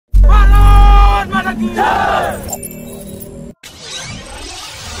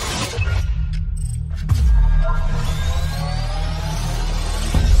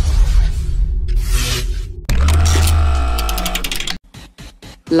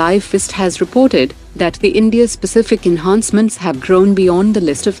LiveFist has reported that the India-specific enhancements have grown beyond the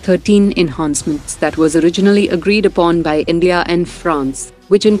list of 13 enhancements that was originally agreed upon by India and France,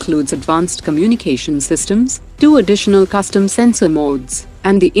 which includes advanced communication systems, 2 additional custom sensor modes,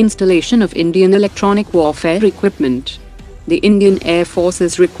 and the installation of Indian electronic warfare equipment. The Indian Air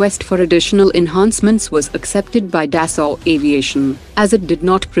Force's request for additional enhancements was accepted by Dassault Aviation, as it did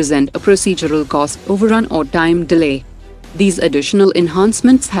not present a procedural cost overrun or time delay. These additional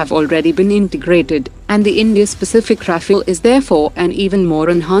enhancements have already been integrated, and the India-specific Rafale is therefore an even more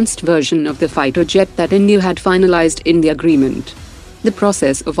enhanced version of the fighter jet that India had finalized in the agreement. The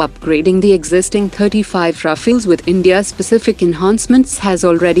process of upgrading the existing 35 Rafales with India-specific enhancements has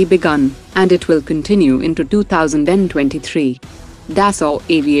already begun, and it will continue into 2023. Dassault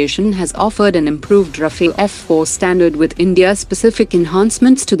Aviation has offered an improved Rafale F4 standard with India-specific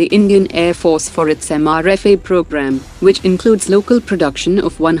enhancements to the Indian Air Force for its MRFA program, which includes local production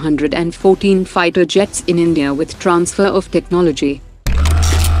of 114 fighter jets in India with transfer of technology.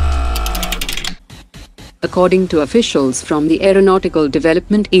 According to officials from the Aeronautical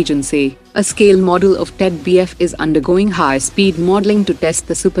Development Agency, a scale model of TEDBF is undergoing high-speed modeling to test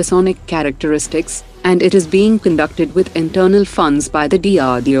the supersonic characteristics, and it is being conducted with internal funds by the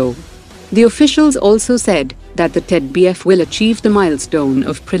DRDO. The officials also said that the TEDBF will achieve the milestone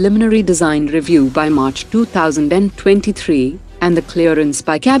of preliminary design review by March 2023, and the clearance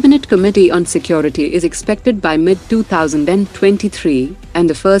by Cabinet Committee on Security is expected by mid-2023, and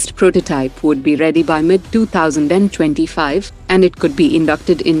the first prototype would be ready by mid-2025, and it could be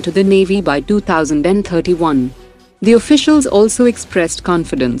inducted into the Navy by 2031. The officials also expressed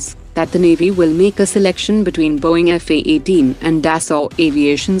confidence that the Navy will make a selection between Boeing FA-18 and Dassault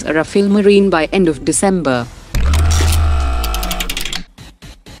Aviation's Rafale Marine by end of December.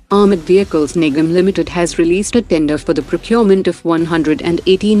 Armored Vehicles Nigam Limited has released a tender for the procurement of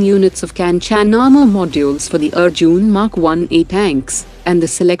 118 units of Kanchan Armour modules for the Arjun Mark 1A tanks, and the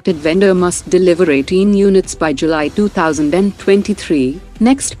selected vendor must deliver 18 units by July 2023,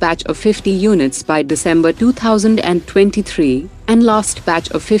 next batch of 50 units by December 2023, and last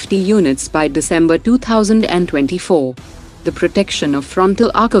batch of 50 units by December 2024. The protection of frontal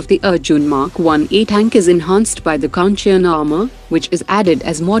arc of the Arjun Mark 1A tank is enhanced by the Kanchan armor, which is added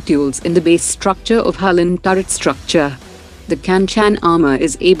as modules in the base structure of hull and turret structure. The Kanchan armor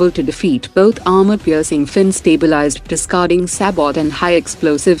is able to defeat both armor-piercing fin-stabilized discarding sabot and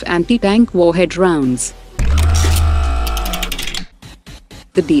high-explosive anti-tank warhead rounds.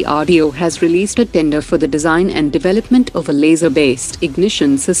 The DRDO has released a tender for the design and development of a laser-based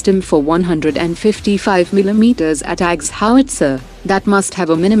ignition system for 155mm ATAGS howitzer that must have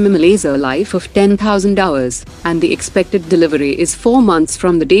a minimum laser life of 10,000 hours, and the expected delivery is 4 months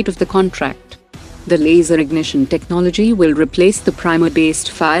from the date of the contract. The laser ignition technology will replace the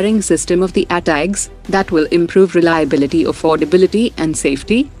primer-based firing system of the ATAGS that will improve reliability, affordability and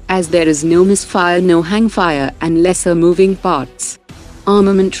safety, as there is no misfire, no hangfire and lesser moving parts.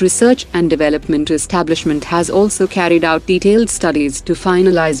 Armament Research and Development Establishment has also carried out detailed studies to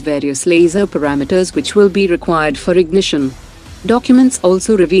finalize various laser parameters which will be required for ignition. Documents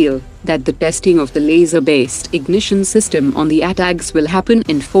also reveal that the testing of the laser-based ignition system on the ATAGS will happen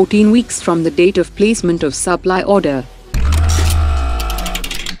in 14 weeks from the date of placement of supply order.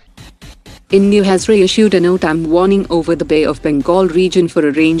 India has reissued a NOTAM warning over the Bay of Bengal region for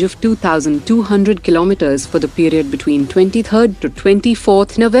a range of 2,200 kilometers for the period between 23rd to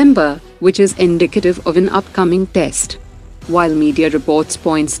 24th November, which is indicative of an upcoming test. While media reports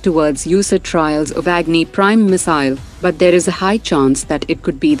points towards user trials of Agni Prime missile, but there is a high chance that it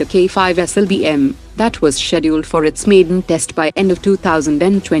could be the K5 SLBM that was scheduled for its maiden test by end of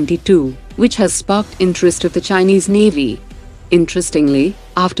 2022, which has sparked interest of the Chinese Navy. Interestingly,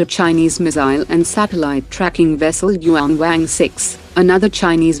 after Chinese missile and satellite tracking vessel Yuan Wang 6, another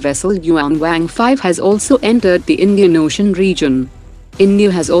Chinese vessel Yuan Wang 5 has also entered the Indian Ocean region.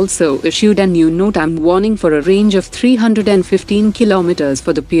 India has also issued a new NOTAM warning for a range of 315 kilometers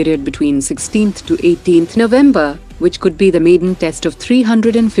for the period between 16th to 18th November, which could be the maiden test of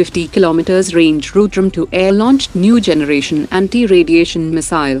 350 kilometers range Rudram-II air-launched new generation anti-radiation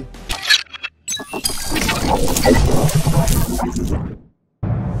missile.